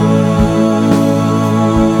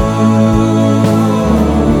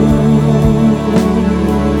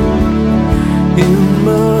 In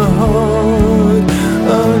my heart,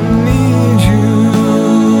 I need you.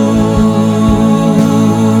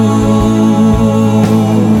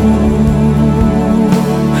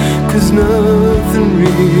 Nothing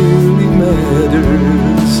really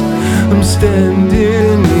matters. I'm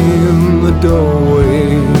standing in the doorway.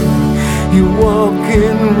 You're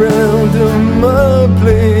walking round to my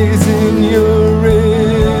place in your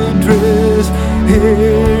red dress,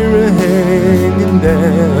 hair hanging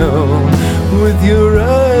down. With your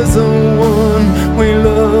eyes on one, we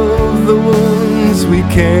love the ones we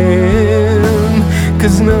can.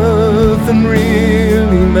 'Cause nothing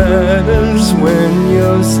really matters when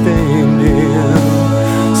you're standing.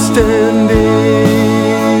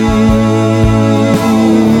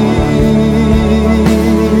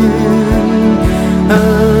 I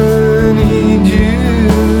need you,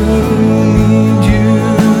 need you.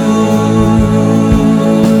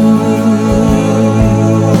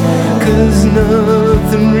 'Cause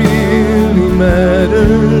nothing really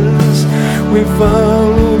matters. We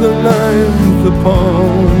follow the line, the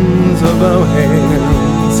palms of our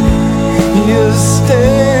hands. You're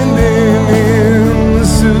standing in the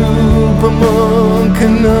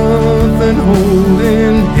supermarket, nothing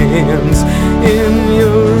holding hands. In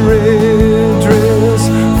your red dress,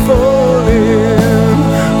 falling,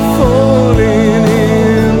 falling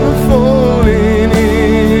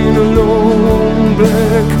in a long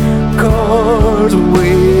black cars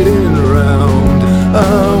waiting around.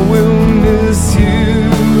 I will miss you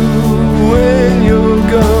when you're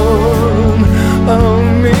gone. I'll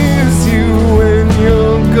miss you when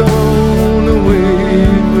you're gone away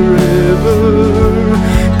forever.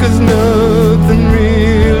 'Cause nothing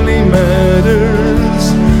really matters.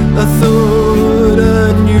 I thought I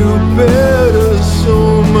knew better, so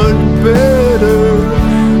much better.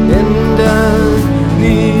 And I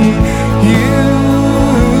need you.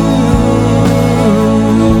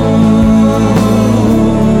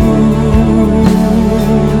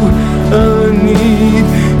 I need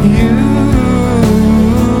you.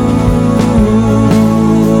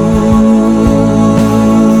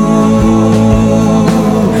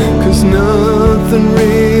 'Cause nothing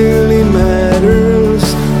really matters.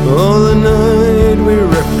 All the night we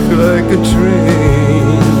wreck like a train,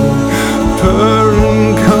 purring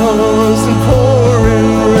cars and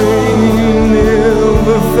pouring rain.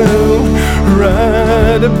 Never felt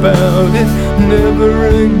right about it, never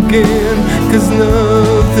again. 'Cause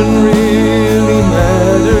nothing really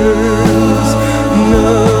matters.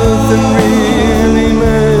 Nothing really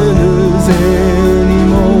matters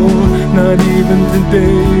anymore. Not even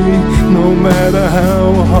today, no matter how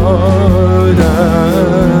hard I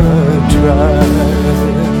try.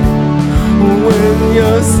 When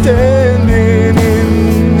you're standing in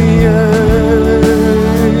the aisle,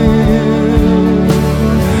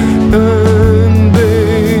 and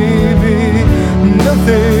baby,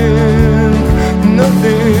 nothing,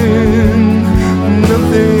 nothing,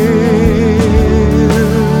 nothing.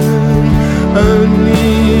 I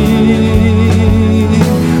need,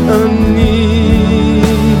 I need,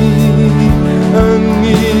 I need.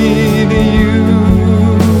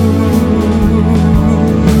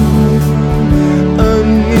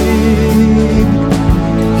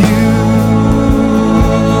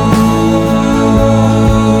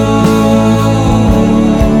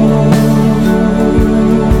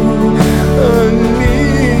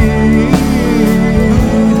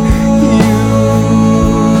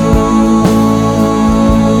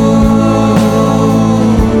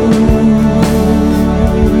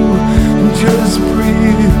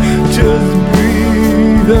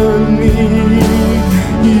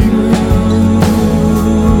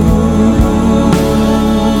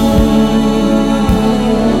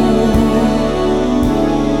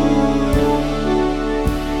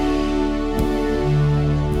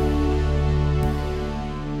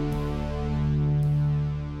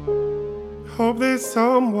 Hope there's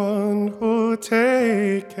someone who'll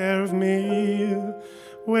take care of me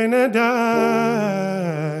when I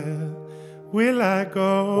die. Will I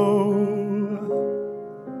go?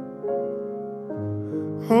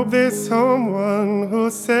 Hope there's someone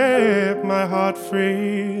who'll set my heart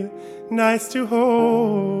free, nice to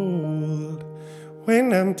hold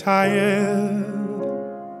when I'm tired.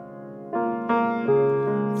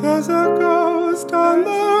 There's a ghost on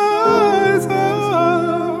the horizon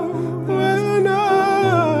when I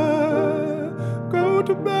go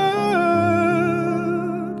to bed.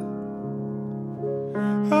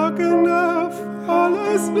 How can I fall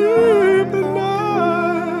asleep at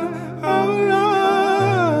night? How will I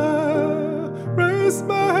raise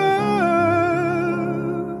my head?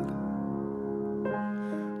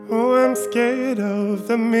 Oh, I'm scared of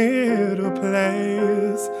the middle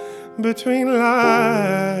place between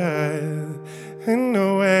life and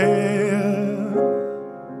nowhere.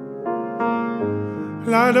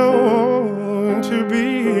 I don't want to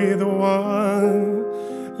be the one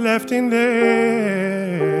left in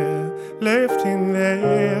there, left in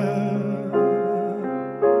there.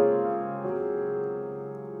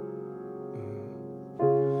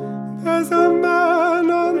 There's a man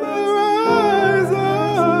on the horizon,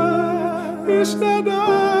 wish that I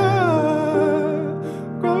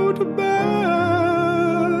go to bed.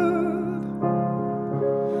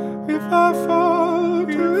 If I fall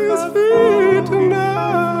to his feet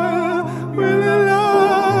tonight, will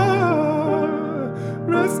Allah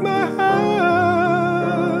rest my head?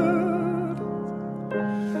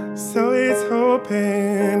 So he's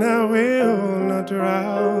hoping I will not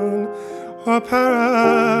drown or paralyze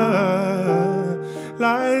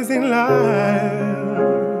in life.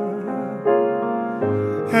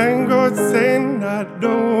 And God saying I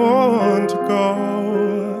don't want to go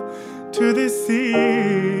to the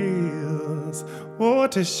sea's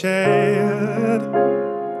watershed.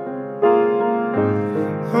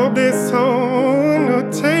 Hope there's someone who'll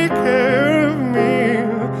take care of me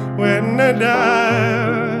when I die.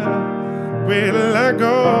 Will I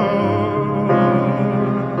go?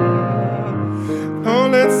 Oh,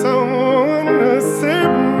 let someone set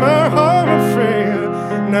my heart free,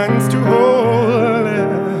 none's to hold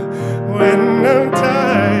when I'm tired.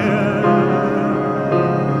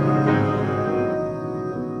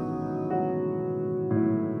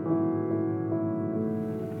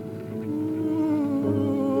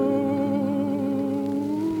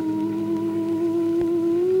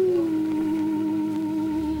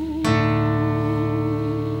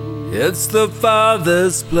 It's the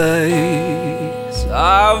farthest place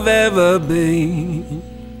I've ever been.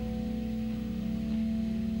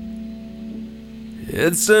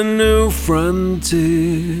 It's a new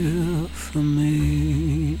frontier for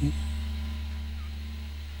me.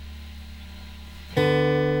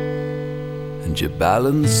 And you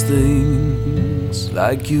balance things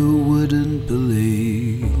like you wouldn't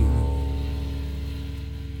believe,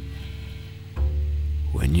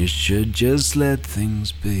 when you should just let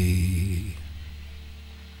things be.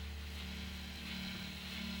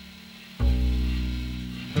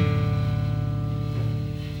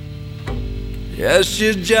 Yes,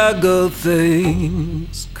 you juggle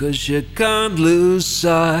things 'cause you can't lose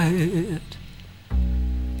sight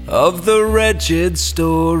of the wretched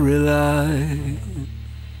storyline.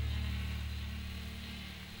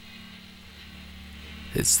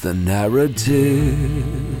 It's the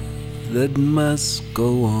narrative that must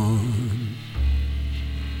go on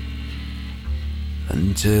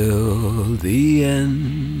until the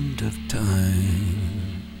end of time.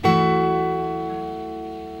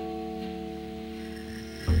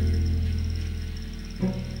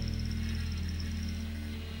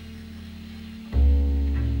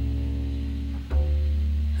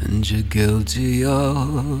 And you're guilty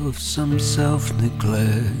of some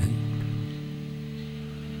self-neglect,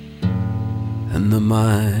 and the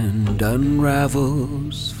mind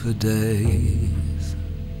unravels for days.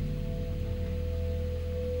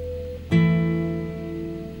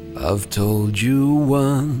 I've told you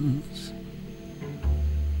once,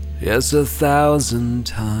 yes, 1,000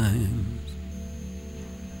 times,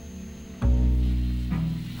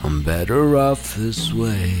 I'm better off this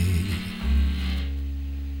way.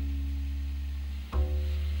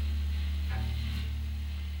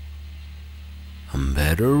 I'm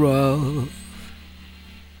better off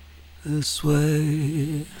this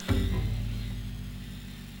way.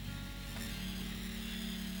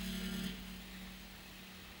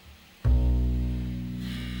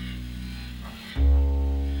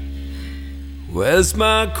 Where's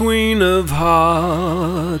my queen of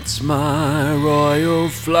hearts, my royal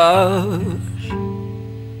flush?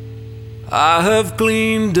 I have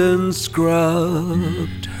cleaned and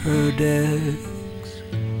scrubbed her decks.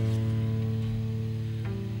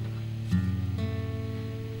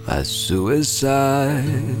 My suicide,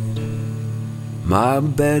 my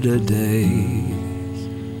better days.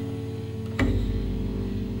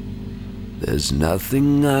 There's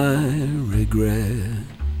nothing I regret.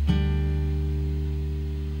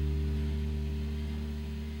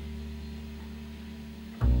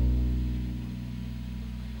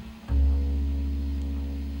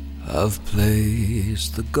 I've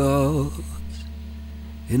placed the gods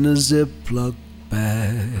in a Ziploc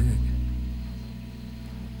bag.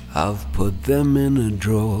 I've put them in a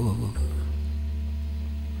drawer.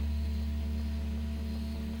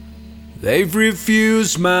 They've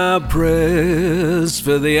refused my prayers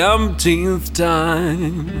for the umpteenth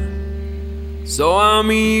time, so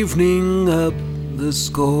I'm evening up the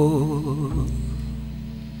score.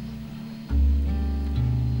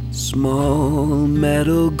 Small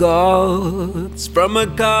metal gods from a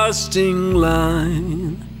casting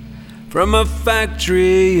line, from a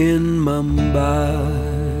factory in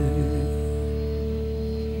Mumbai.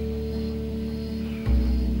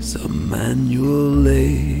 Some manual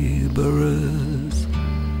laborers,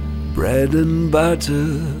 bread and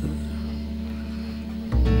butter,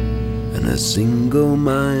 and a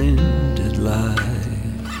single-minded life.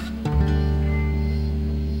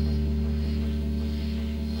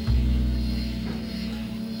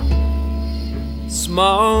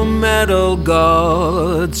 Small metal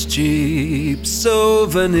gods, cheap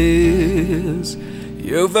souvenirs,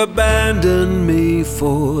 you've abandoned me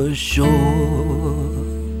for sure.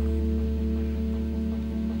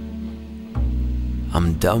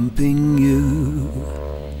 I'm dumping you,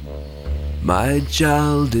 my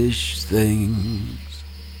childish things.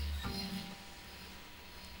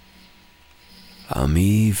 I'm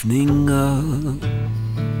evening up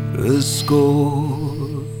the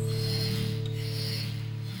score.